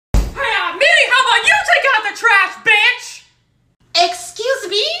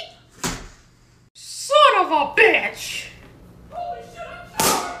bitch! Holy shit, I'm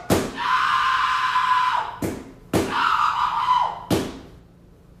sorry!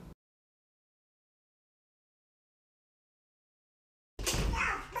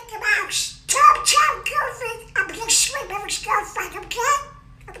 Mickey Mouse, chop, girlfriend. I'm gonna swim every girlfriend, okay?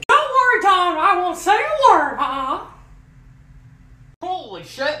 Don't worry, Don. I won't say a word, huh? Holy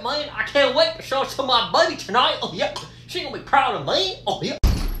shit, man. I can't wait to show it to my buddy tonight. Oh, yeah. She gonna be proud of me. Oh, yeah.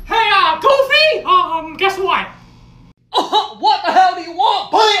 Hey, Goofy! Guess what? What the hell do you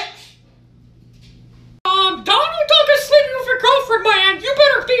want, bitch? Donald Duck is sleeping with your girlfriend, man. You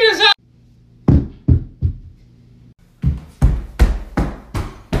better beat his ass.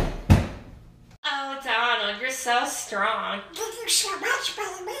 Oh, Donald, you're so strong. Thank you so much,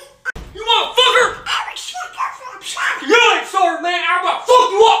 baby. You motherfucker! I'm a shit girlfriend, I'm sorry. You ain't sorry, man. I'm gonna fuck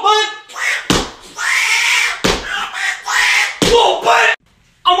you up, man. Whoa, bitch!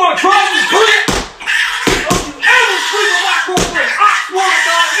 I'm gonna drive you, bitch! Don't you ever sleep with my girlfriend! I swear to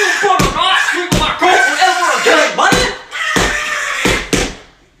God, you better not sleep with my girlfriend ever again, man!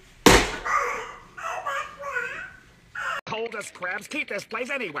 Cold as crabs keep this place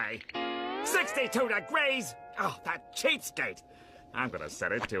anyway. 62 degrees! Oh, that cheapskate! I'm gonna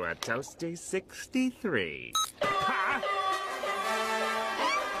set it to a toasty 63. Huh?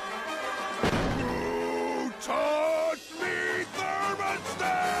 You touch me,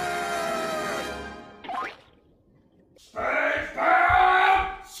 thermostat! SpongeBob!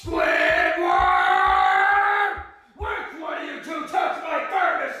 Squidward! Which one of you two touched my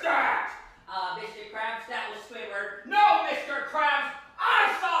thermostat? Mr. Krabs, that was Squidward. No, Mr. Krabs!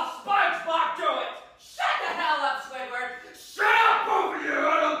 I saw SpongeBob do it! Shut the hell up, Squidward! Shut up, both of you! I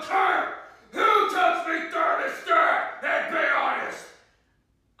don't care! Who touched me thermostat? And be honest!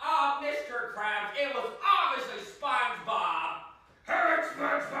 Mr. Krabs, it was obviously SpongeBob. Alright,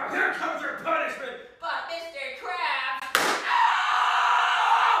 SpongeBob, here comes your punishment! But Mr. Krabs...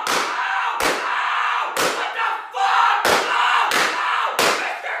 Ow! Ow! Ow! What the fuck? Ow! Ow!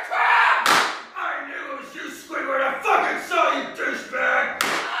 Mr. Krabs! I knew it was you, Squidward! I fucking saw you, douchebag!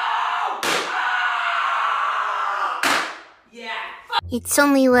 Ow! Ow! Yeah, It's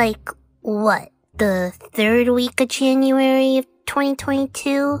only like, what, the 3rd week of January of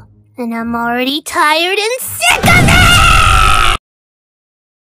 2022? And I'm already tired and sick of it!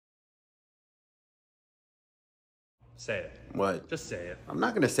 Say it. What? Just say it. I'm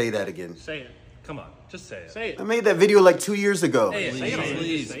not gonna say that again. Say it. Come on, just say it. Say it. I made that video like 2 years ago. Say it.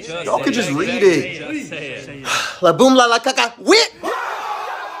 Please. Y'all could just read it. Just say it. La boom la la caca wit.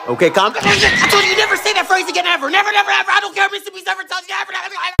 Okay, calm down. I told you never say that phrase again ever. Never, never, ever. I don't care if Mr. Beast ever tells you ever.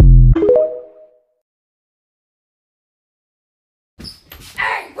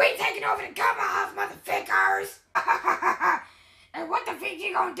 Hey, we taking over the Gumball, motherfuckers! And what the fuck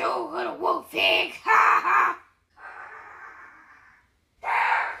you gonna do, little wolf pig? Ha ha!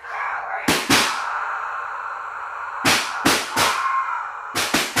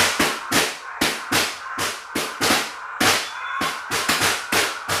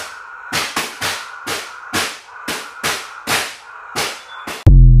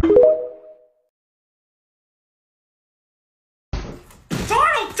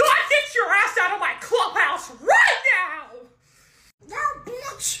 Donald Duck, get your ass out of my clubhouse right now! No,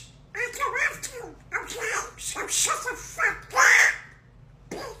 bitch! I don't have to, okay? So shut the fuck up,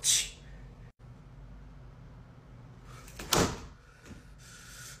 bitch!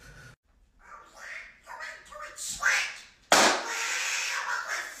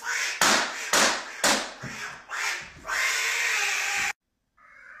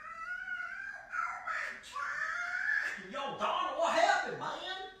 Yo, Donald, what happened, man?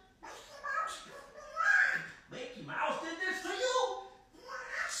 Mickey Mouse did this to you?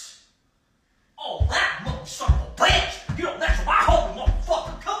 Yes! Oh, that mother son of a bitch! You know, that's my homie,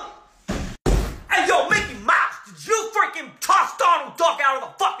 motherfucker, coming! Hey, yo, Mickey Mouse, did you freaking toss Donald Duck out of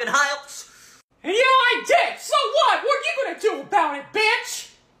the fucking house? Yeah, I did! So what? What are you gonna do about it, bitch?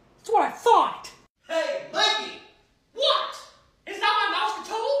 That's what I thought. Hey, Mickey! What? Is that my mouse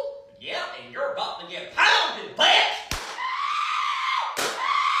control? Yeah, and you're about to get pounded, bitch!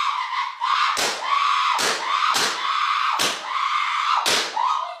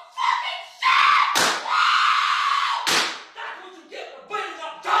 That's what you get for beating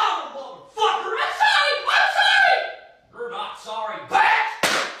up Donald, motherfucker! I'm sorry! I'm sorry! You're not sorry, bitch!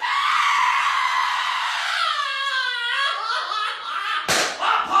 I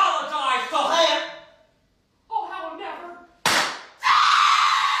apologize to him! Oh, how never.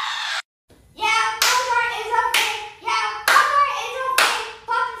 Yeah, Walmart is a fake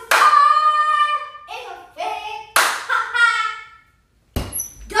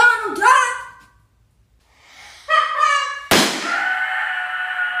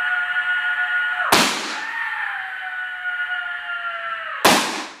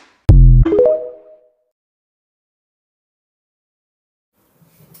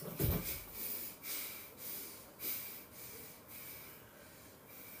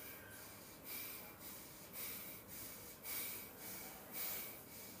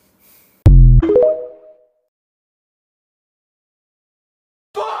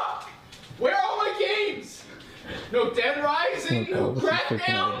No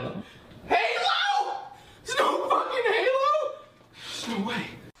crackdown. Halo? There's no fucking Halo? There's no way.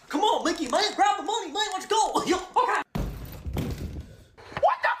 Come on, Mickey, man. Grab the money, man. Let's go. Okay. What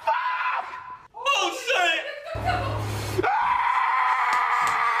the fuck? Oh shit!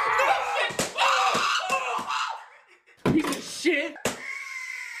 Piece of shit.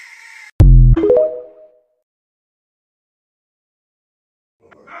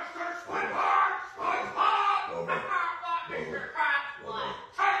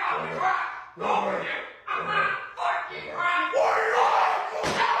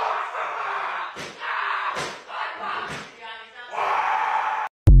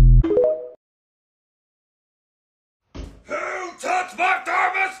 Who touched my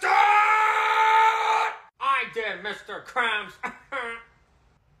thermostat? I did, Mr. Krabs.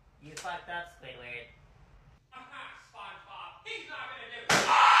 You fucked up, Squidward. SpongeBob, he's not gonna do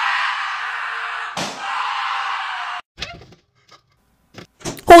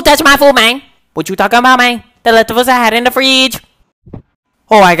it. Who touched my food, man? What you talking about, man? The leftovers I had in the fridge.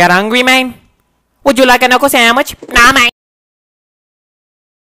 Oh, I got hungry, man. Would you like a knuckle sandwich? Nah, man.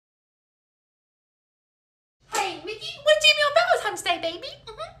 Hey, Mickey, what Jimmy on Valentine's Day, baby?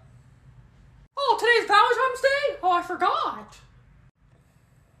 Oh, today's Valentine's Day? Oh, I forgot.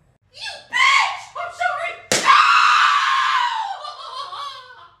 You bitch! I'm sorry!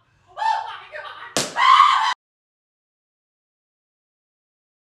 Oh my god!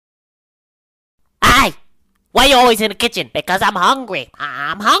 Hey, why you always in the kitchen? Because I'm hungry.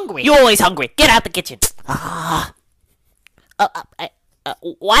 I'm hungry. You always hungry. Get out the kitchen.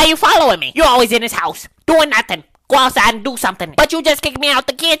 Why are you following me? You're always in this house doing nothing. Go outside and do something. But you just kicked me out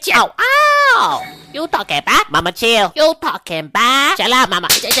the kitchen. Oh, you talking back? Mama, chill. You talking back? Chill out, mama.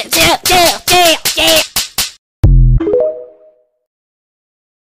 Chill.